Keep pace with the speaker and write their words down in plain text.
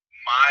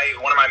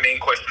one of my main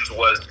questions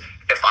was,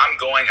 if I'm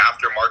going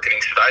after marketing,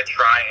 should I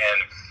try and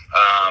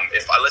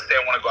let's say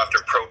I want to go after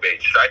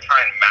probate, should I try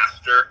and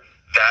master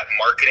that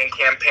marketing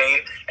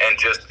campaign and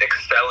just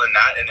excel in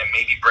that, and then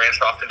maybe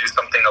branch off and do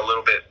something a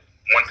little bit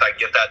once I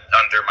get that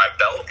under my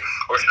belt?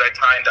 Or should I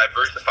try and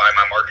diversify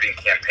my marketing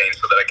campaign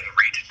so that I can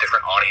reach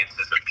different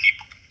audiences of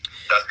people?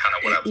 That's kind of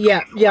what I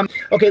was Yeah.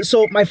 Okay,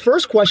 so my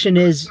first question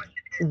is,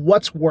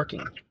 what's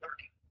working?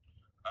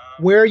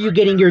 Where are you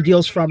getting your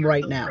deals from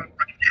right now?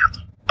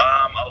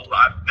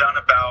 I've done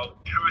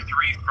about 2 or 3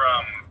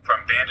 from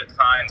Bandit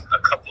Signs, a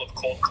couple of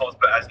cold calls,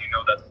 but as you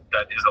know,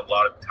 that is a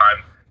lot of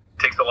time.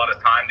 Takes a lot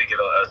of time to get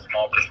a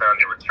small percent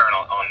of return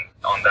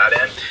on that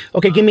end.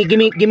 Okay, give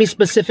me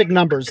specific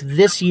numbers.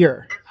 This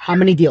year, how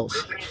many deals?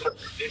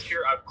 This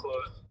year I've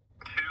closed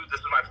 2. This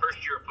is my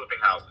first year of flipping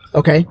houses.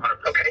 Okay.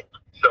 100%. Okay.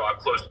 So I've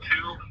closed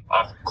 2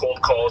 off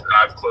cold calls, and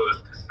I've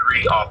closed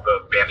 3 off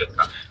of Bandit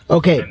Signs.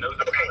 Okay. And those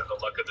are kind of the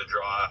luck of the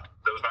draw.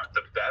 Those aren't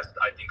the best.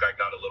 I think I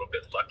got a little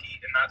bit lucky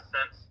in that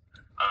sense.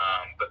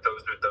 But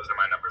those are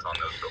my numbers on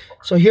those so far.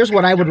 So here's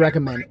what I would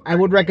recommend. I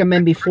would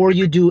recommend, before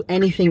you do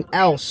anything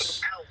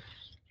else,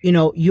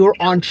 you're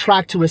on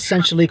track to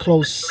essentially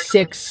close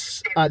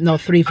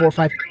 3, 4,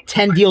 5,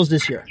 10 deals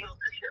this year. Yes,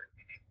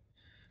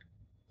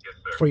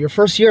 sir. For your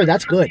first year,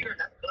 that's good. That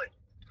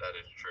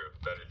is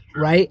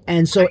true. Right?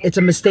 And so it's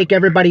a mistake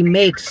everybody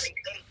makes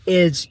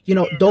is,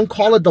 don't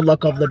call it the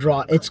luck of the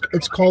draw.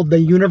 It's called the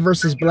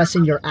universe is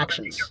blessing your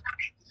actions.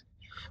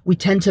 We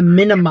tend to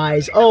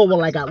minimize,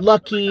 I got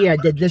lucky, I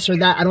did this or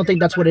that. I don't think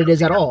that's what it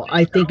is at all.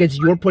 I think it's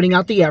you're putting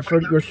out the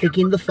effort, you're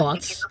thinking the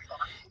thoughts,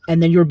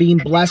 and then you're being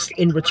blessed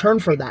in return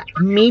for that.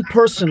 Me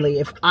personally,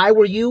 if I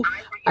were you,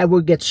 I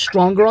would get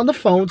stronger on the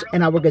phones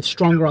and I would get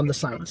stronger on the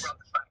signs.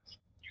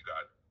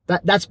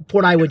 That's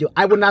what I would do.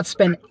 I would not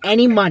spend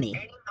any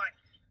money,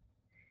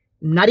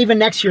 not even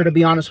next year, to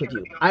be honest with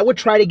you. I would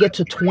try to get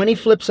to 20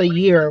 flips a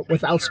year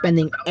without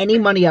spending any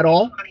money at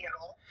all,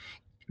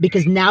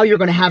 because now you're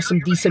going to have some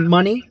decent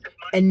money,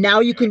 and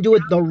now you can do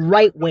it the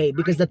right way.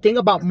 Because the thing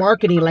about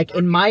marketing, like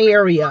in my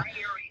area,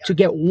 to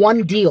get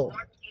one deal,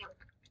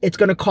 it's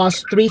going to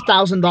cost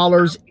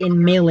 $3,000 in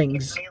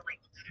mailings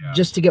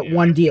just to get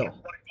one deal.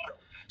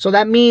 So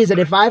that means that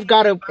if I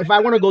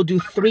want to go do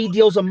 3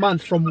 deals a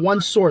month from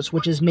one source,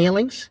 which is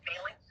mailings,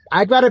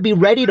 I got to be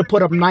ready to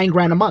put up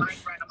 $9,000 a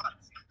month.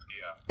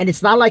 And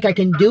it's not like I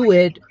can do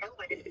it,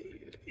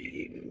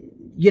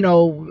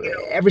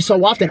 every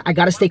so often. I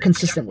got to stay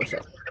consistent with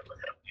it.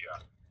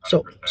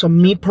 So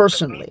me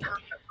personally,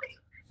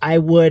 I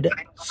would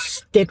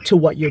stick to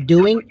what you're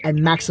doing and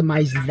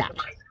maximize that.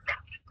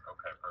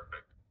 Okay,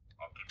 perfect.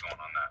 I'll keep going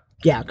on that.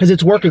 Yeah, because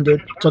it's working, dude.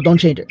 So don't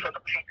change it.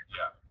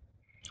 Yeah.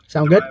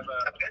 Sound good? Do I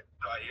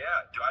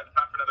have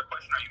time for another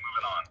question, or are you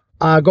moving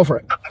on? Go for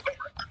it.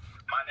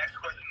 My next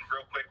question,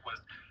 real quick, was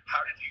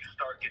how did you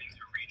start getting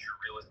to read your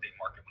real estate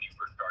market when you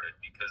first started?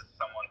 Because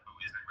someone who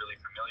isn't really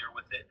familiar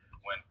with it,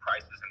 when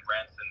prices and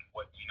rents and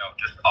what,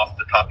 just off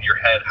the top of your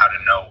head, how to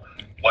know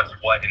what's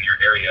what in your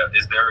area,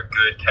 is there a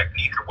good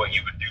technique or what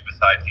you would do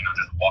besides,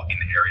 just walking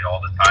the area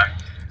all the time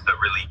to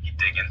really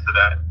dig into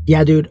that?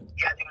 Yeah, dude.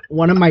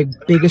 One of my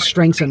biggest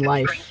strengths in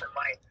life,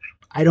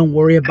 I don't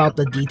worry about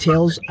the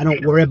details. I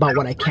don't worry about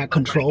what I can't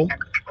control.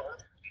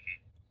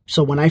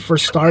 So when I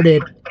first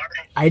started,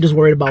 I just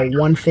worried about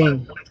one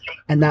thing,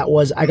 and that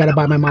was I got to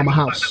buy my mom a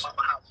house.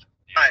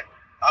 Hi.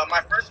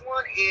 My first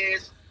one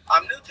is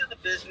I'm new to the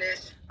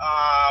business.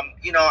 I'm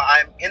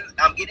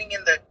getting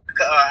in the.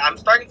 I'm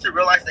starting to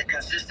realize that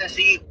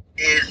consistency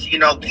is,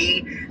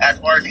 key as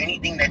far as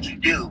anything that you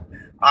do.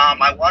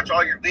 I watch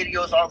all your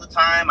videos all the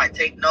time. I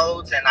take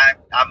notes, and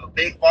I'm a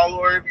big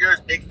follower of yours,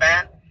 big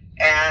fan.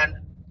 And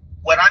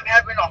what I'm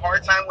having a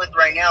hard time with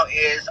right now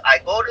is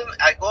I'm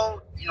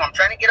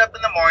trying to get up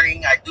in the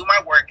morning. I do my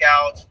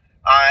workouts.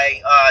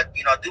 I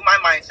do my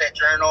mindset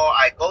journal.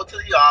 I go to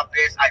the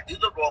office. I do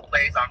the role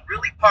plays. I'm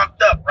really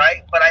pumped up,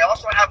 right? But I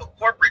also have a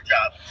corporate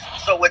job.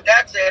 So with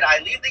that said, I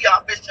leave the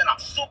office and I'm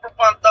super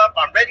pumped up.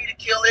 I'm ready to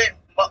kill it.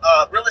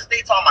 Real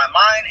estate's on my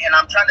mind and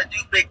I'm trying to do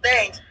big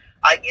things.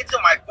 I get to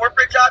my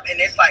corporate job and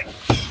it's like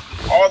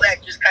all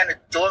that just kind of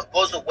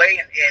goes away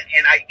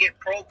and I get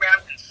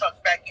programmed and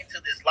sucked back into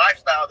this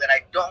lifestyle that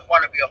I don't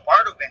want to be a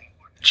part of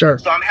anymore. Sure.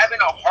 So I'm having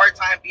a hard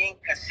time being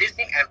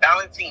consistent and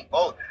balancing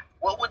both.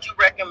 What would you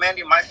recommend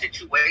in my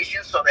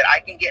situation so that I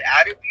can get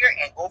out of here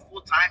and go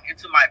full time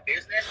into my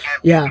business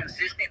and be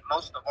consistent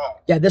most of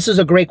all? Yeah, this is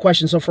a great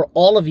question. So for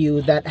all of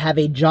you that have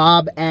a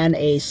job and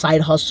a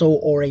side hustle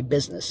or a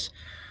business,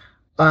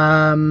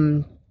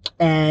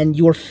 and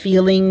you're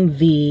feeling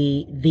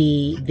the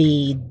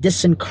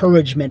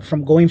disencouragement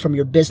from going from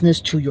your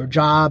business to your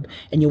job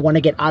and you want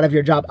to get out of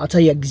your job, I'll tell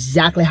you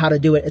exactly how to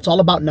do it. It's all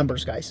about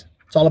numbers, guys.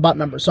 It's all about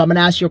numbers. So I'm going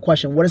to ask you a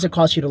question. What does it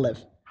cost you to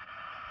live?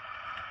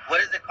 What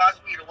does it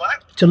cost me to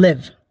what? To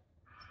live.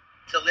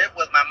 To live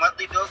with my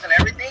monthly bills and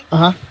everything?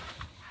 Uh-huh.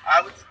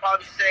 I would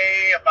probably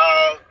say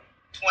about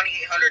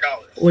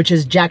 $2,800. Which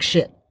is jack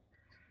shit.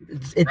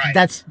 Right.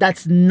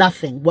 That's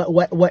nothing.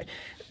 What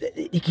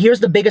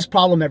Here's the biggest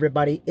problem,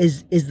 everybody,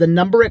 is the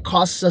number it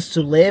costs us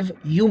to live.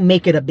 You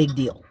make it a big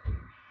deal.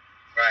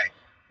 Right.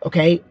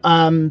 Okay.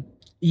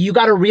 You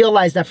got to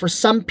realize that for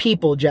some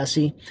people,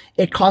 Jesse,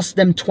 it costs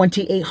them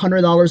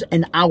 $2,800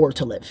 an hour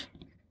to live.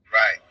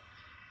 Right.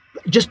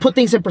 Just put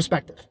things in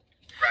perspective.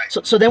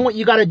 Right. So then what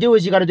you got to do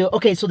is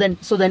okay, so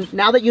then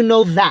now that you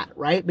know that,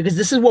 right? Because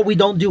this is what we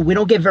don't do. We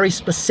don't get very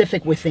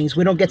specific with things.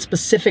 We don't get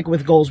specific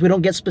with goals. We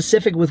don't get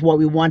specific with what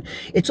we want.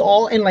 It's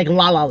all in like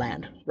la la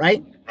land,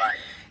 right? Right.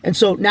 And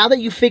so now that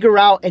you figure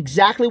out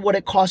exactly what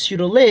it costs you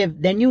to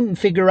live, then you can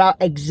figure out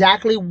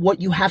exactly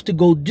what you have to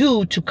go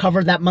do to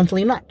cover that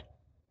monthly nut.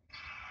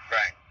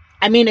 Right.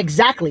 I mean,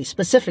 exactly,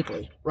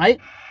 specifically, right?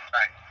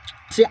 Right.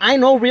 See, I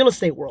know real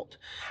estate world.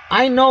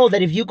 I know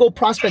that if you go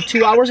prospect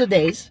 2 hours a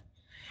day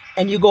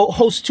and you go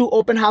host 2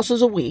 open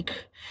houses a week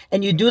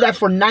and you do that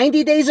for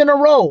 90 days in a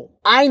row,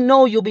 I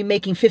know you'll be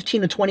making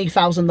 $15,000 to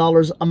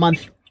 $20,000 a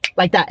month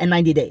like that in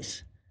 90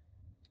 days.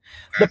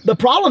 The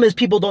problem is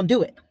people don't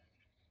do it.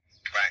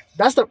 Right.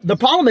 That's the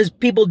problem is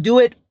people do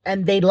it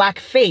and they lack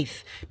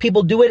faith.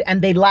 People do it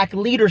and they lack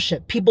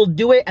leadership. People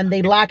do it and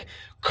they lack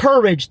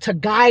courage to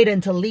guide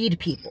and to lead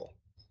people.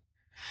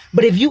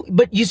 But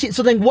you see,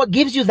 so then what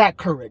gives you that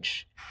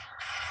courage?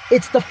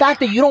 It's the fact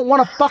that you don't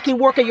want to fucking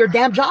work at your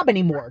damn job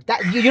anymore.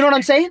 That you know what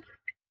I'm saying?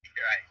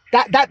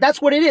 Right. That's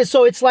what it is.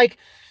 So it's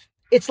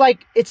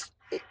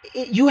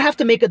you have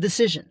to make a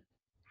decision.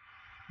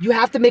 You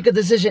have to make a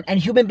decision, and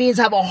human beings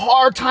have a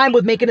hard time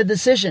with making a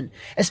decision,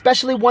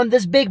 especially one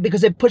this big,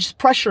 because it puts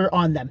pressure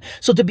on them.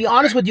 So to be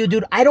honest with you,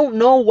 dude, I don't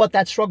know what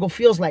that struggle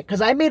feels like, because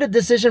I made a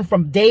decision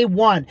from day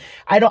one.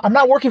 I'm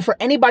not working for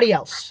anybody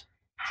else.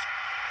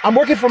 I'm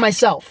working for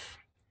myself.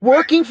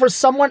 Working for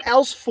someone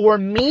else for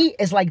me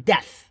is like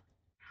death.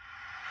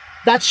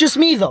 That's just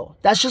me though.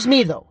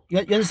 You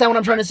understand what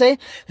I'm trying to say?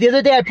 The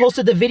other day I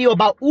posted the video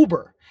about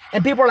Uber.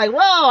 And people are like,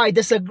 well, I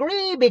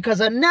disagree because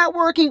of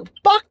networking.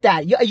 Fuck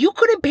that. You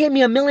couldn't pay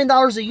me $1 million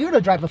a year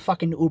to drive a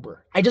fucking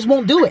Uber. I just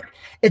won't do it.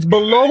 It's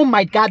below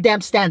my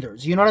goddamn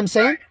standards. You know what I'm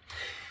saying? Right.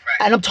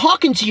 And I'm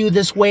talking to you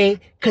this way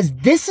because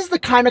this is the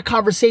kind of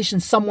conversation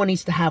someone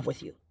needs to have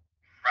with you.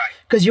 Right.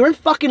 Because you're in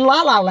fucking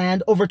la la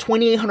land over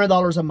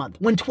 $2,800 a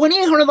month. When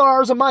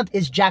 $2,800 a month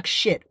is jack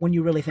shit when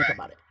you really think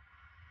about it.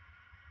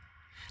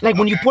 Like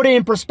when you put it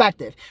in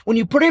perspective. When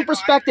you put it in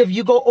perspective,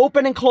 you go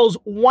open and close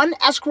 1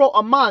 escrow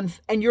a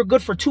month and you're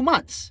good for 2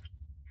 months.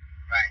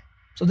 Right.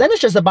 So then it's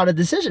just about a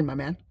decision, my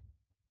man.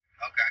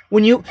 Okay.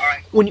 When you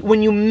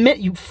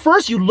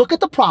first you look at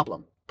the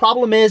problem.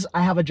 Problem is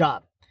I have a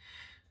job.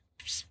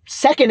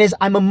 Second is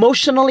I'm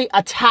emotionally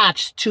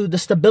attached to the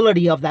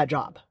stability of that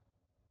job.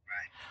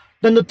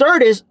 Then the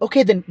third is,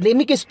 okay, then let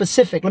me get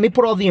specific. Let me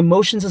put all the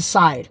emotions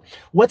aside.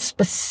 What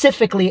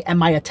specifically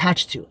am I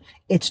attached to?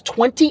 It's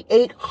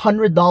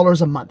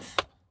 $2,800 a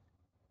month.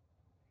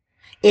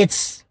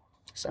 It's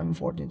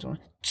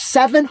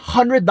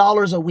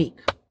 $700 a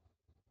week. Right.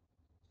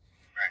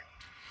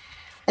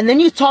 And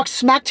then you talk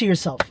smack to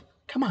yourself.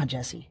 Come on,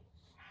 Jesse.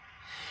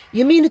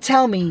 You mean to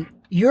tell me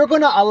you're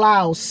going to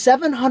allow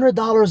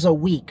 $700 a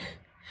week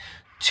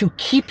to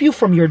keep you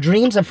from your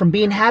dreams and from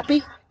being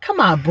happy?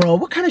 Come on, bro.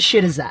 What kind of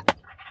shit is that?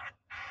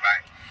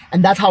 Right.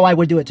 And that's how I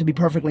would do it, to be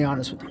perfectly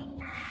honest with you. Okay,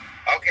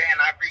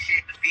 and I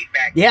appreciate the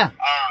feedback. Yeah.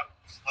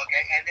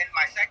 Okay, and then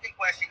my second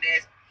question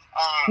is...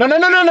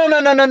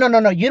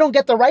 No. You don't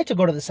get the right to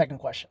go to the second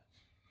question.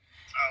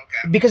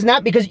 Okay. Because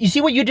you see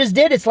what you just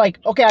did? It's like,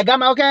 okay, I got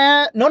my...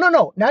 Okay.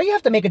 No. Now you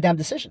have to make a damn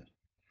decision.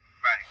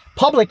 Right.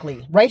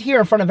 Publicly, right here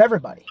in front of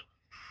everybody.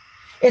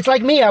 It's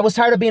like me. I was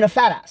tired of being a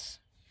fat ass,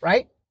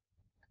 right?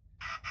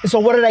 So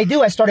what did I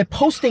do? I started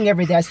posting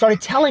every day. I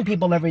started telling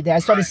people every day. I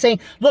started saying,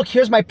 look,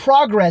 here's my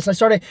progress. I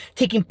started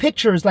taking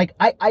pictures. Like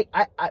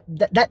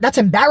that's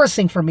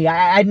embarrassing for me.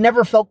 I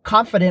never felt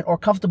confident or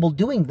comfortable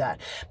doing that,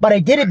 but I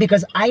did it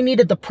because I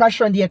needed the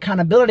pressure and the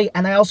accountability.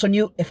 And I also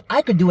knew if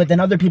I could do it, then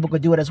other people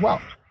could do it as well.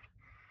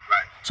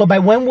 Right. So by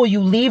when will you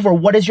leave, or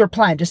what is your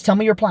plan? Just tell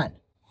me your plan.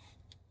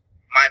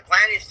 My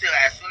plan is to,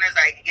 as soon as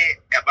I get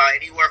about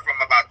anywhere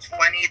from about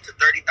 $20,000 to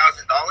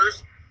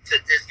 $30,000 to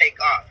just take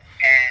off.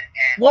 And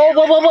whoa.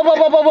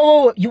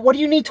 What do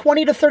you need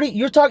 20 to 30?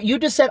 You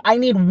just said I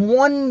need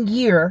 1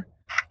 year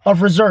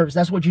of reserves.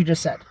 That's what you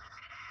just said.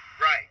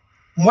 Right.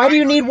 Why do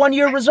you need 1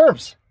 year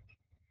reserves?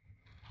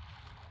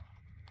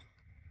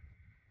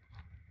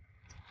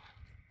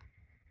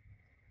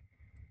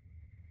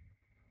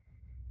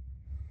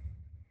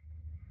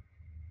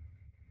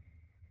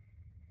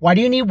 Why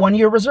do you need 1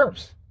 year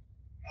reserves?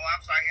 Oh,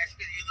 I'm sorry. It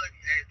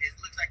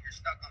looks like you're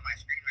stuck on my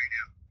screen right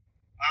now.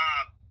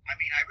 I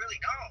mean, I really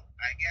don't.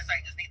 I guess I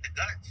just need the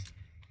guts.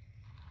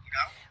 You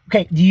know?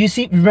 Okay, do you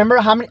see, remember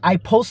how many, I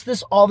post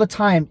this all the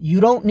time.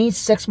 You don't need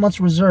 6 months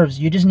reserves.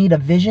 You just need a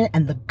vision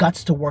and the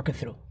guts to work it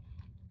through.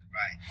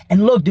 Right.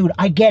 And look, dude,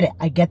 I get it.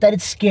 I get that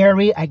it's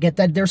scary. I get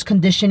that there's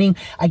conditioning.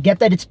 I get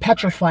that it's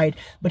petrified.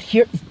 But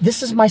here,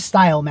 this is my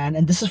style, man.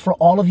 And this is for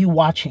all of you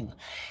watching.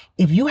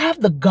 if you have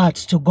the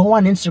guts to go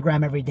on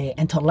Instagram every day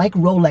and to like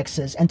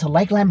Rolexes and to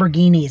like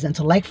Lamborghinis and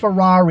to like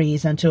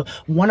Ferraris and to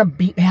want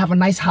to have a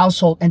nice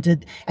household and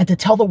to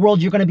tell the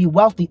world you're going to be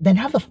wealthy, then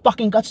have the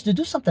fucking guts to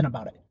do something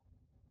about it.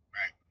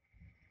 Right.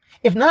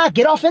 If not,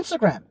 get off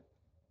Instagram.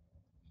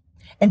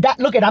 And that,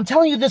 look, I'm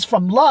telling you this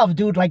from love,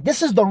 dude. Like,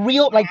 this is the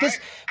real, like this,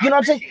 you know what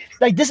I'm saying?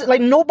 Like, this is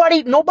like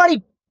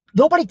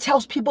nobody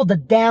tells people the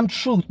damn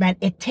truth, man.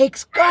 It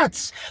takes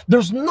guts.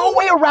 There's no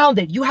way around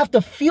it. You have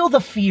to feel the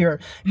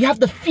fear. You have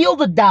to feel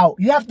the doubt.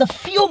 You have to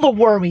feel the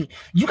worry.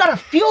 You got to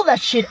feel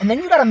that shit, and then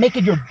you got to make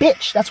it your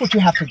bitch. That's what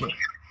you have to do.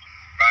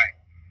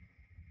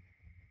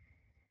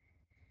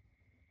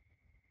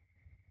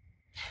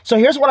 So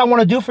here's what I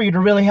want to do for you to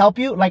really help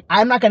you. Like,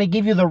 I'm not going to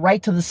give you the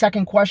right to the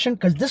second question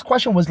because this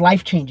question was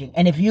life-changing.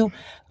 And if you,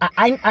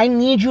 I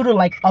need you to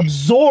like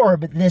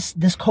absorb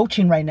this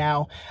coaching right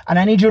now. And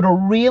I need you to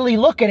really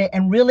look at it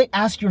and really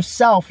ask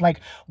yourself, like,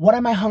 what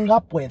am I hung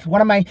up with?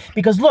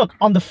 Because look,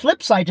 on the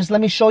flip side, just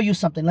let me show you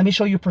something. Let me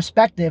show you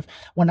perspective.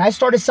 When I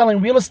started selling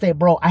real estate,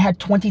 bro, I had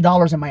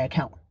 $20 in my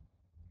account.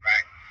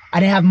 I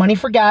didn't have money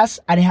for gas.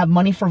 I didn't have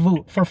money for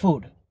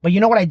food. But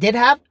you know what I did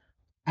have?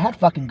 I had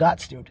fucking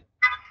guts, dude.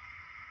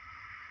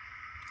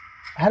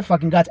 I had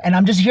fucking guts. And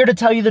I'm just here to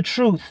tell you the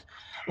truth.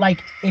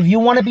 Like, if you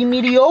want to be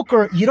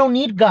mediocre, you don't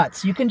need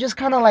guts. You can just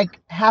kind of like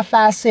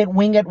half-ass it,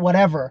 wing it,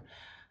 whatever.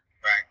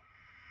 Right.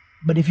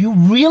 But if you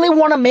really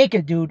want to make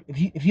it, dude,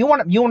 if you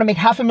want to make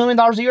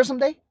 $500,000 a year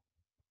someday?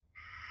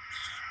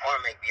 I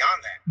want to make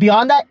beyond that.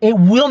 Beyond that, it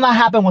will not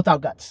happen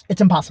without guts. It's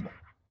impossible.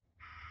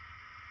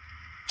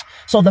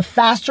 So the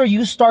faster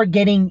you start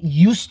getting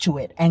used to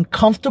it and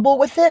comfortable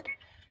with it,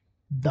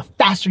 the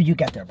faster you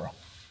get there, bro.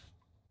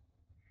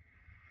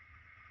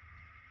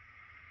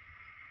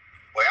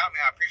 Well, I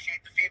mean, I appreciate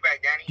the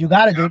feedback, Danny. You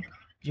got it, dude.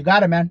 You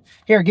got it, man.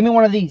 Here, give me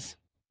one of these.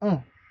 Give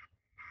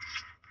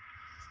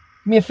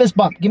me a fist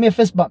bump. Give me a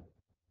fist bump.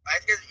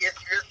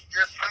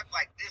 You're stuck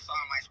like this on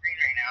my screen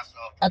right now, so.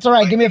 That's all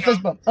right. Give me a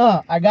fist bump.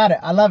 I got it.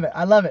 I love it.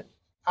 I love it.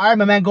 All right,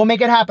 my man. Go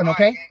make it happen,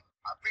 okay? Right,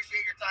 I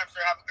appreciate your time,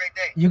 sir. Have a great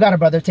day. You got it,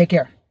 brother. Take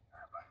care.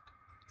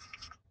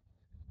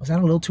 Was that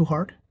a little too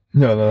hard?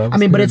 No. I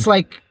mean, but it's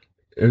like,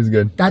 it was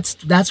good.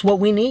 That's what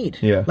we need.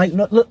 Yeah. Like,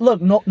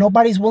 look,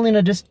 nobody's willing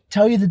to just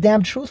tell you the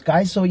damn truth,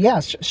 guys. So yeah,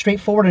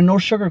 straightforward and no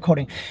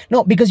sugarcoating.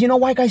 No, because you know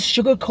why, guys?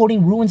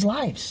 Sugarcoating ruins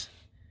lives.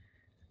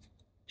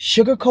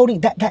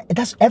 Sugarcoating,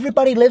 that's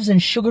everybody lives in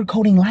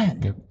sugarcoating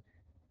land.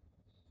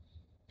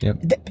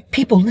 Yep.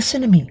 People,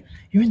 listen to me.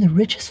 You're in the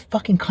richest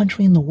fucking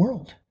country in the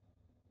world.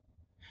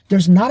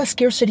 There's not a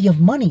scarcity of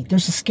money.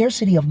 There's a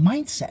scarcity of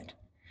mindset.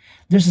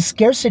 There's a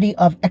scarcity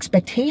of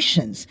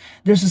expectations.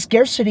 There's a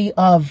scarcity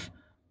of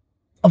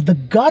the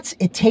guts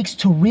it takes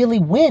to really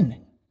win.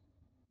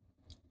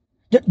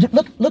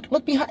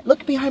 Look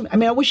behind. I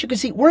mean, I wish you could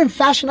see. We're in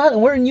Fashion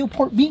Island. We're in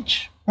Newport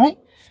Beach, right?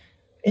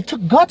 It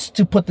took guts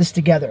to put this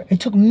together. It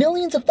took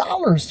millions of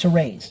dollars to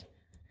raise.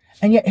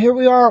 And yet here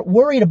we are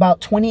worried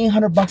about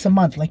 $2,800 a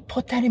month. Like,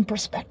 put that in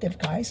perspective,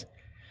 guys.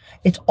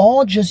 It's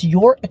all just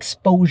your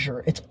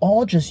exposure. It's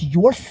all just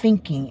your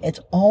thinking. It's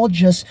all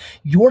just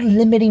your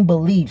limiting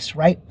beliefs,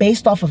 right?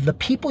 Based off of the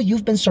people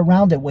you've been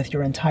surrounded with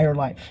your entire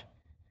life.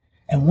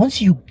 And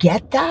once you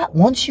get that,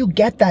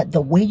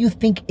 the way you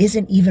think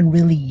isn't even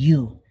really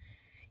you.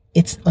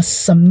 It's a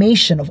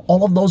summation of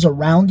all of those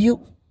around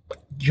you.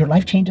 Your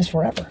life changes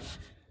forever.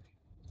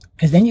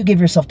 Because then you give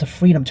yourself the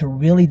freedom to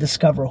really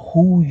discover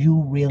who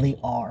you really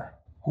are.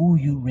 Who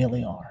you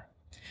really are.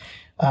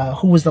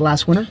 Who was the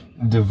last winner?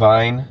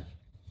 Divine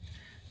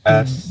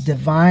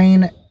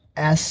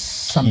S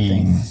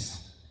something. Keys.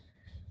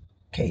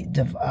 Okay,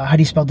 how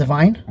do you spell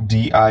divine?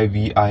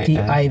 D-I-V-I-N.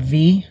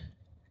 D-I-V.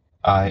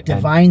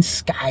 Divine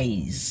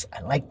Skies.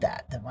 I like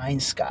that. Divine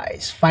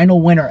Skies.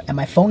 Final winner. And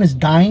my phone is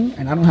dying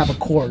and I don't have a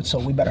cord, so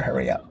we better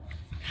hurry up.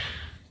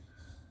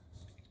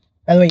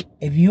 By the way,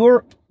 if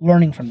you're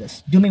learning from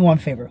this, do me one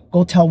favor.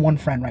 Go tell one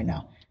friend right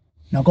now.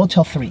 No, go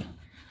tell 3.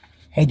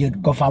 Hey,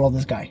 dude, go follow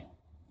this guy.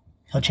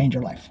 He'll change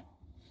your life.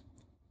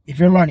 If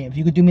you're learning, if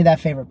you could do me that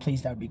favor,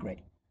 please, that would be great.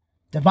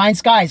 Divine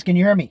Skies, can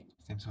you hear me?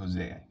 His name's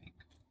Jose, I think.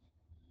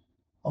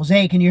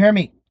 Jose, can you hear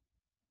me?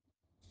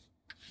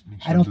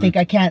 I don't think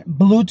I can.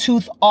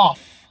 Bluetooth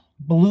off.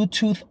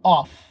 Bluetooth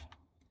off.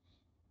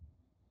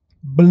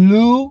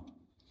 Bluetooth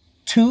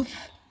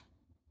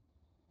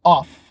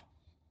off.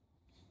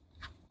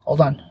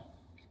 Hold on.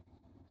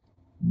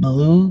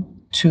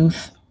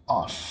 Bluetooth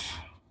off.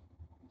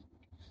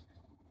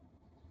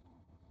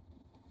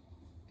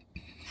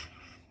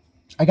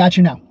 I got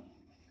you now.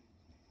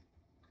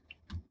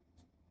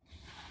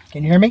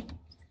 Can you hear me?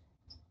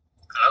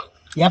 Hello?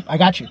 Yep, I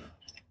got you.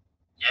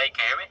 Yeah, you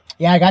can hear me?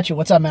 Yeah, I got you.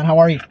 What's up, man? How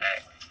are you? Good.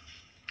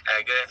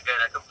 I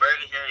can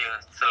barely hear you.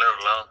 It's a little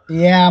low.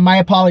 Yeah, my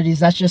apologies.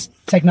 That's just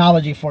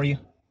technology for you.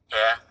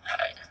 Yeah,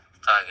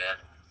 it's all good.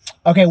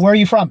 Okay, where are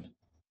you from?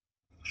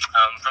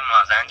 I'm from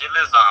Los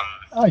Angeles.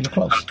 Oh, you're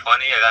close. I'm 20.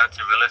 I got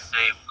into real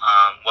estate.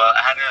 Well,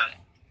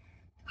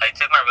 I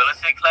took my real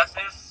estate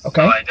classes.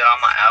 Okay. So I did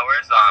all my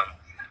hours.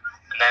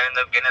 And I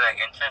ended up getting an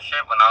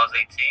internship when I was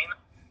 18.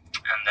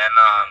 And then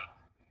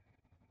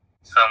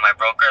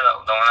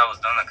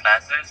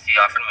classes, he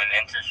offered me an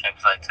internship,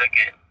 so I took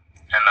it.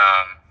 And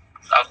I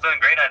was doing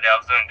great at it. I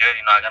was doing good.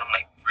 You know, I got him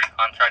like 3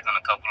 contracts in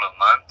a couple of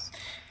months.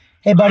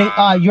 Hey, buddy,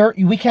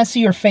 we can't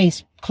see your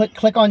face.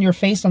 Click on your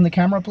face on the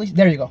camera, please.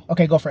 There you go.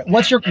 Okay, go for it.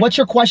 What's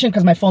your question?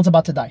 Because my phone's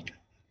about to die.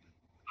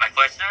 My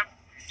question?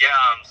 Yeah.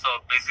 So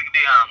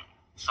basically,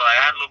 so I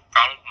had a little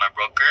problem with my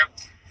broker.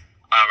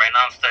 Right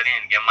now, I'm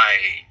studying to get my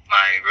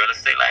real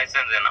estate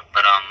license,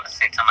 but at the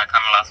same time, I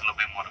kind of lost a little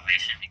bit of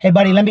motivation. Hey,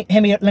 buddy,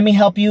 let me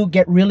help you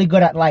get really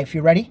good at life.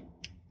 You ready?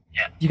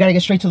 Yeah. You gotta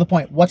get straight to the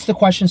point. What's the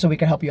question so we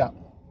can help you out?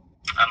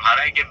 How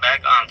do I get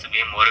back to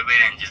being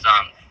motivated and just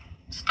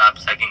stop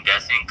second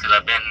guessing? Because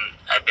I've been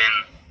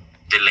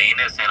delaying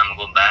it, saying I'm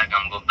gonna go back,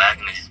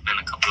 and it's been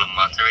a couple of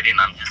months already, and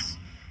I'm just,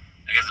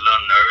 I guess, a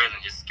little nervous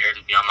and just scared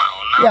to be on my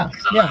own now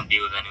because I'm not gonna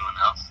be with anyone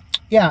else.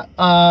 Yeah.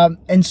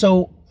 And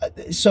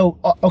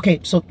okay.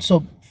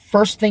 So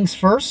first things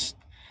first,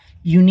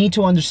 you need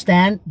to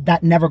understand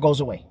that never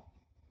goes away.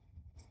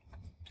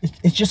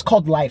 It's just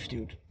called life,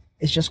 dude.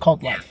 It's just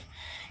called life.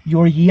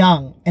 You're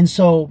young, and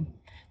so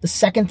the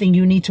second thing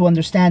you need to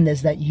understand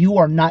is that you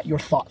are not your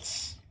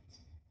thoughts.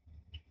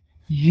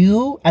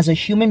 You, as a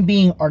human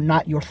being, are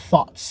not your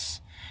thoughts.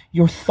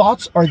 Your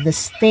thoughts are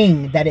this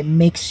thing that it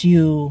makes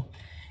it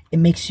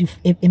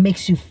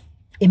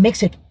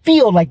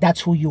feel like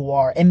that's who you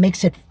are. It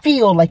makes it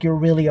feel like you're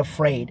really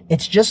afraid.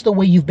 It's just the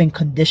way you've been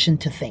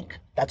conditioned to think.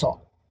 That's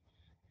all.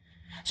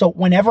 So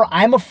whenever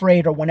I'm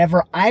afraid or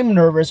whenever I'm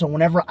nervous or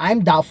whenever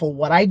I'm doubtful,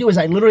 what I do is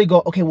I literally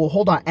go, okay, well,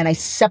 hold on. And I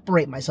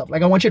separate myself.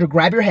 Like I want you to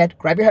grab your head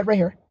right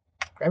here,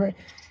 grab it.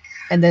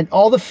 And then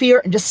all the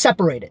fear and just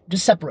separate it.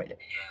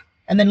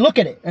 And then look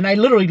at it. And I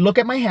literally look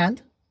at my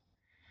hand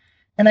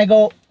and I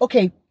go,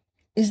 okay,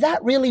 is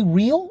that really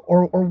real?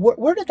 Or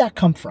where did that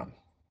come from?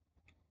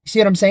 You see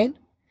what I'm saying?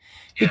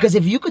 Because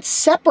if you could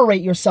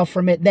separate yourself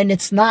from it, then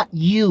it's not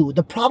you.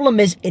 The problem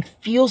is it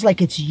feels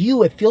like it's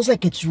you. It feels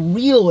like it's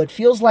real. It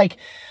feels like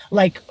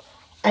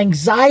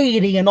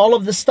anxiety and all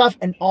of this stuff.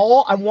 And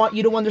all I want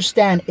you to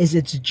understand is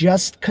it's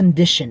just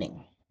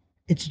conditioning.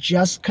 It's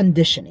just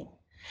conditioning.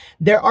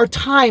 There are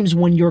times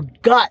when your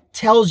gut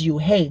tells you,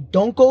 hey,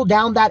 don't go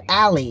down that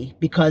alley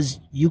because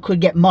you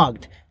could get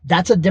mugged.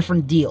 That's a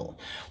different deal.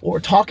 What we're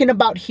talking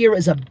about here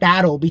is a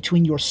battle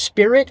between your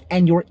spirit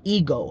and your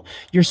ego.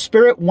 Your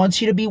spirit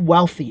wants you to be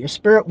wealthy. Your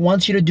spirit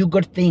wants you to do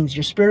good things.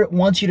 Your spirit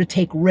wants you to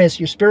take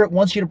risks. Your spirit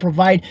wants you to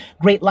provide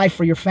great life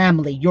for your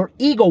family. Your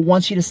ego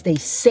wants you to stay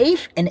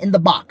safe and in the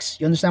box.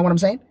 You understand what I'm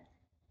saying?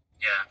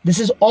 Yeah. This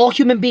is all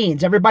human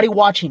beings, everybody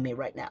watching me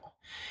right now.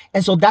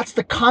 And so that's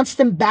the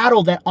constant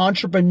battle that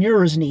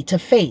entrepreneurs need to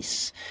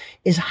face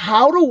is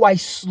how do I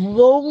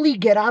slowly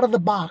get out of the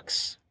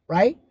box,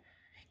 right?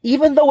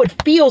 Even though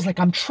it feels like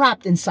I'm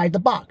trapped inside the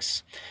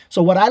box.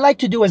 So what I like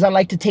to do is I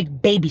like to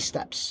take baby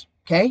steps,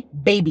 okay?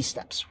 Baby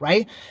steps,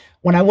 right?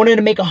 When I wanted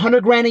to make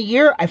 100 grand a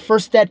year, I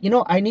first said,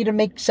 I need to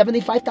make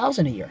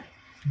 75,000 a year.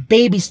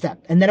 Baby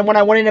step. And then when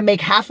I wanted to make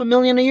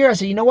 $500,000 a year, I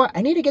said, you know what?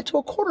 I need to get to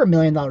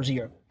 $250,000 a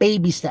year.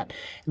 Baby step.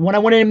 And when I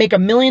wanted to make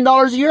 $1 million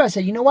a year, I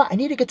said, you know what? I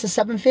need to get to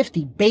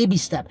 750. Baby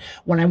step.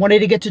 When I wanted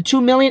to get to 2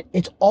 million,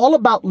 it's all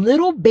about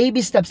little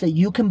baby steps that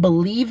you can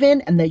believe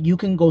in and that you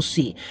can go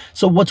see.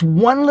 So what's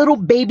one little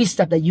baby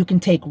step that you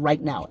can take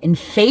right now in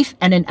faith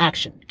and in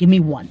action? Give me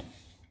one.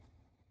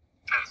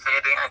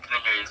 I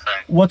couldn't hear you,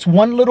 sorry. What's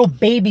one little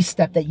baby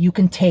step that you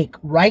can take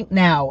right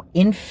now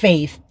in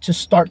faith to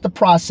start the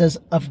process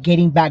of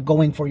getting back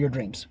going for your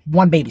dreams?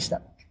 One baby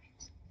step.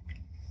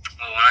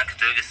 Well, what I could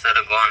do is set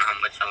a goal on how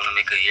much I want to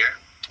make a year.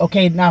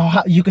 Okay,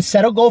 now you could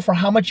set a goal for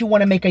how much you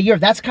want to make a year.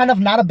 That's kind of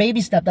not a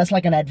baby step. That's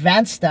like an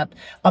advanced step.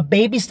 A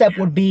baby step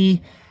would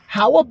be,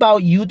 how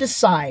about you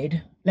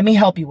decide, let me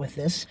help you with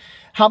this.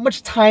 How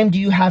much time do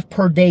you have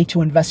per day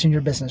to invest in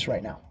your business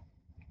right now?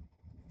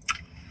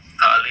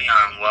 Probably,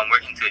 I'm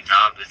working 2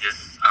 jobs. It's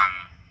just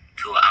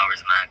 2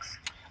 hours max.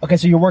 Okay,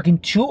 so you're working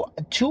two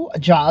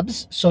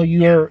jobs, so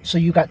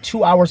you got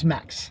 2 hours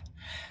max.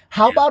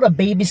 How about a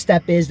baby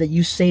step is that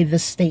you say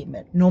this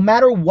statement, no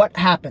matter what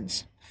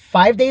happens,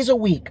 5 days a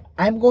week,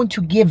 I'm going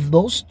to give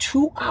those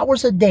 2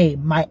 hours a day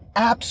my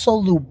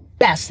absolute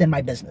best in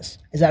my business.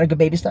 Is that a good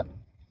baby step?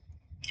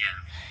 Yeah.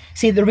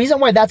 See, the reason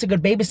why that's a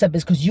good baby step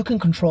is because you can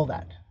control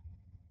that.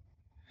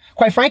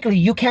 Quite frankly,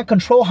 you can't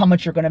control how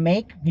much you're going to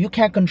make. You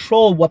can't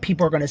control what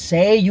people are going to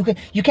say. You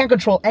can't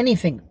control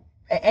anything,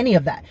 any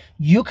of that.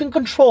 You can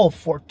control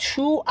for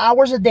 2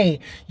 hours a day.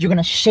 You're going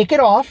to shake it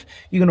off.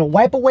 You're going to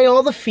wipe away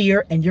all the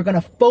fear and you're going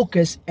to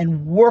focus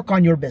and work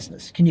on your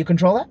business. Can you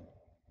control that?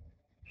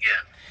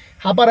 Yeah.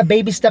 How about a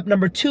baby step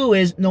number 2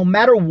 is no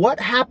matter what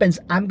happens,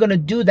 I'm going to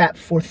do that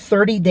for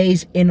 30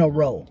 days in a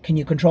row. Can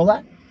you control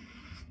that?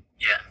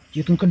 Yeah.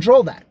 You can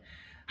control that.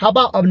 How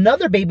about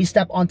another baby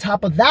step on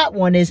top of that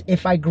one is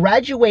if I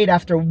graduate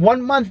after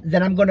 1 month,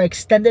 then I'm going to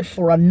extend it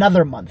for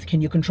another month.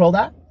 Can you control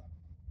that?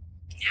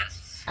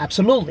 Yes.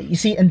 Absolutely. You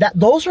see, and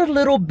those are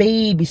little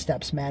baby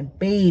steps, man.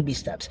 Baby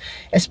steps.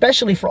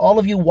 Especially for all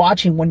of you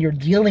watching when you're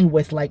dealing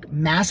with like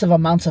massive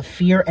amounts of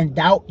fear and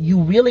doubt,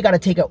 you really got to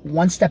take it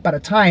one step at a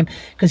time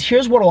because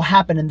here's what will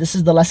happen. And this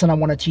is the lesson I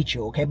want to teach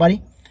you. Okay,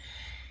 buddy?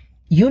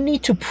 You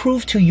need to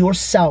prove to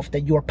yourself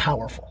that you're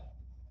powerful.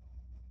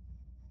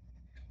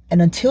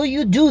 And until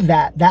you do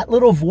that, that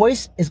little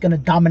voice is going to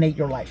dominate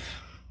your life.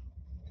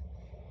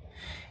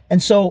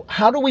 And so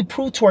how do we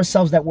prove to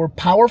ourselves that we're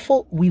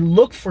powerful? We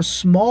look for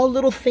small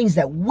little things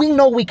that we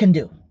know we can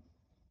do.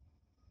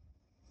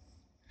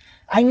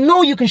 I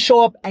know you can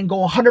show up and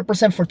go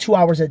 100% for 2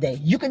 hours a day.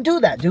 You can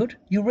do that, dude.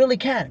 You really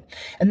can.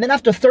 And then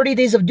after 30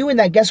 days of doing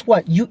that, guess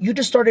what? You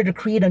just started to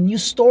create a new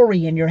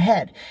story in your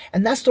head.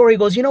 And that story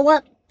goes, you know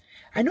what?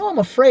 I know I'm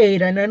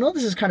afraid and I know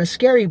this is kind of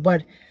scary,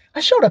 but I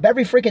showed up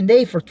every freaking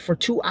day for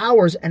 2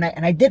 hours and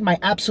I did my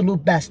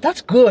absolute best.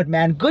 That's good,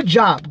 man. Good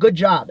job. Good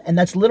job. And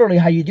that's literally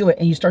how you do it.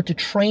 And you start to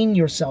train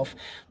yourself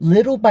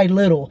little by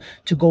little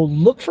to go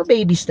look for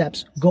baby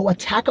steps, go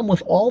attack them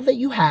with all that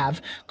you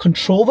have,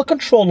 control the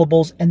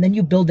controllables, and then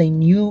you build a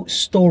new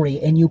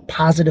story, a new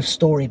positive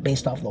story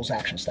based off those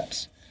action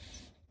steps.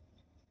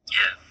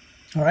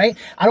 Yeah. All right.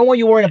 I don't want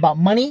you worrying about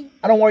money.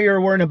 I don't want you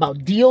worrying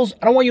about deals.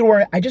 I don't want you to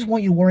worry. I just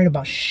want you worrying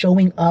about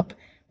showing up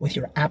with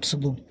your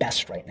absolute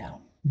best right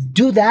now.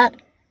 Do that,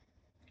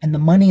 and the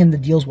money and the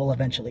deals will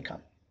eventually come.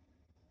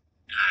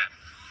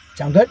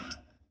 Sound good?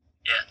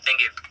 Yeah, thank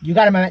you. You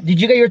got it, man. Did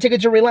you get your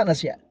ticket to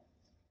Relentless yet?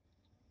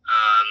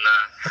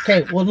 Nah.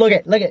 Okay, well, look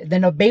at.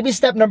 Then a baby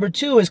step number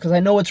 2 is, because I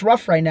know it's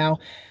rough right now,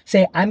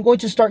 say, I'm going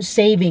to start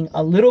saving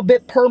a little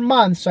bit per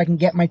month so I can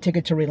get my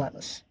ticket to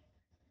Relentless.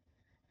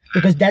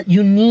 Because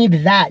you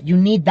need that. You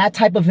need that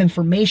type of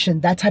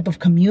information, that type of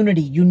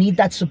community. You need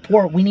that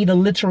support. We need to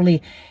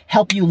literally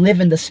help you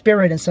live in the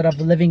spirit instead of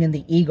living in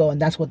the ego.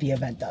 And that's what the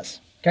event does.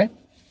 Okay?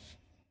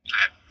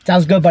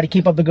 Sounds good, buddy.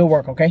 Keep up the good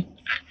work, okay?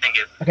 Thank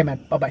you. Okay,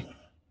 man. Bye-bye.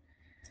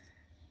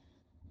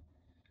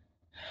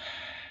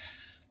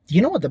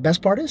 You know what the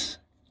best part is?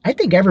 I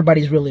think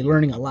everybody's really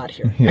learning a lot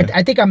here. Yeah.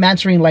 I think I'm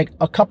answering like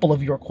a couple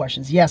of your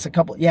questions. Yes, a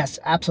couple. Yes,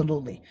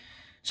 absolutely.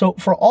 So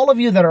for all of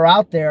you that are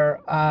out there,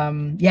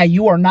 yeah,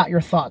 you are not your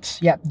thoughts.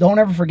 Yeah, don't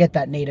ever forget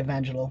that, Nate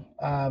Evangelo.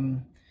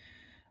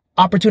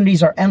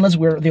 Opportunities are endless.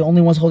 We're the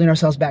only ones holding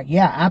ourselves back.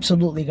 Yeah,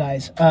 absolutely,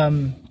 guys.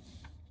 I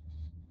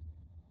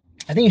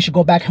think you should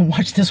go back and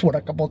watch this one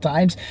a couple of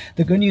times.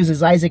 The good news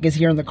is Isaac is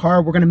here in the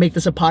car. We're going to make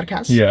this a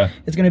podcast. Yeah.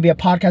 It's going to be a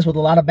podcast with a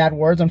lot of bad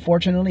words,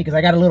 unfortunately, because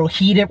I got a little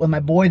heated with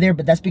my boy there,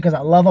 but that's because I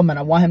love him and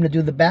I want him to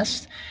do the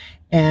best.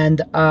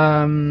 And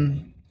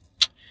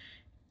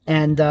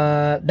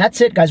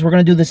that's it, guys. We're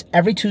going to do this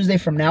every Tuesday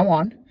from now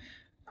on.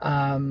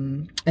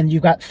 And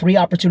you've got 3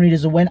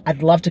 opportunities to win.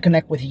 I'd love to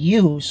connect with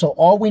you. So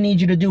all we need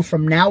you to do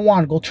from now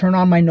on, go turn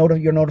on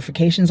your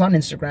notifications on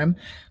Instagram.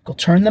 Go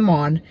turn them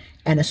on.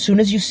 And as soon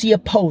as you see a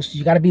post,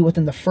 you got to be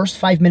within the first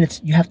 5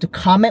 minutes. You have to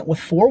comment with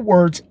 4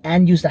 words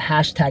and use the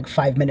hashtag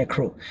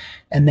 5MinuteCrew.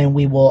 And then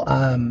we will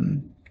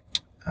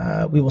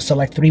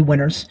select 3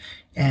 winners.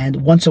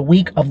 And once a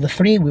week of the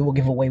 3, we will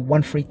give away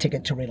 1 free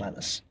ticket to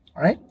Relentless.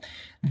 All right.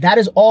 That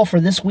is all for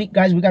this week,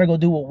 guys. We got to go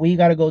do what we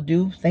got to go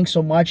do. Thanks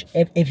so much.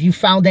 If you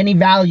found any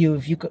value,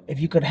 if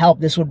you could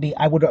help,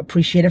 I would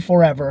appreciate it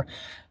forever.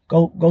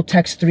 Go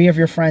text 3 of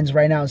your friends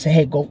right now and say,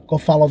 hey, go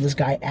follow this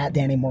guy at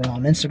Danny Morel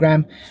on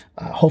Instagram.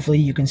 Hopefully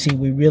you can see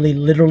we really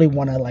literally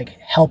want to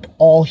help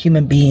all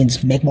human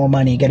beings make more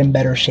money, get in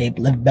better shape,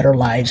 live better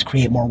lives,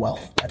 create more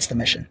wealth. That's the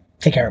mission.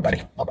 Take care,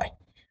 everybody. Bye-bye.